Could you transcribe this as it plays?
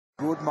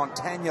Good.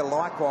 Montagna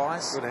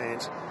likewise. Good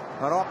hands.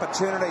 An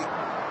opportunity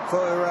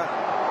for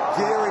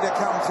Geary to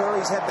come through.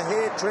 He's had the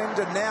hair trimmed,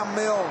 and now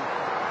Milne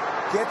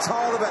gets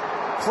hold of it.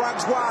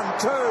 Plugs one,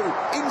 two,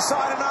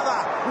 inside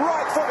another.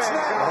 Right foot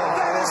snap.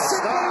 That is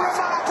simply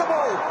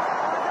remarkable.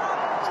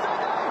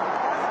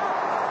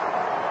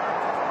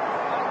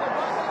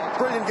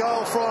 Brilliant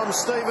goal from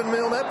Stephen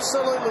Milne.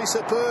 Absolutely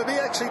superb. He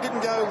actually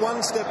didn't go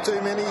one step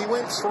too many. He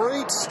went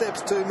 3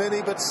 steps too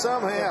many, but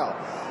somehow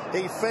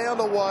he found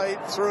a way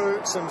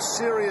through some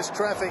serious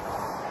traffic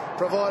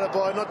provided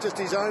by not just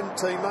his own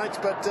teammates,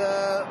 but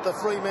the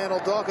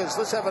Fremantle Dockers.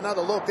 Let's have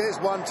another look. There's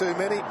one too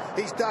many.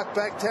 He's ducked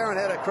back. Tarrant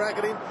had a crack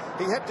at him.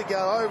 He had to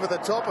go over the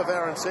top of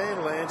Aaron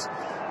Sandlands,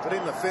 but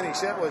in the finish,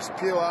 that was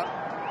pure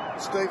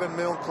Stephen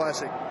Milne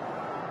classic.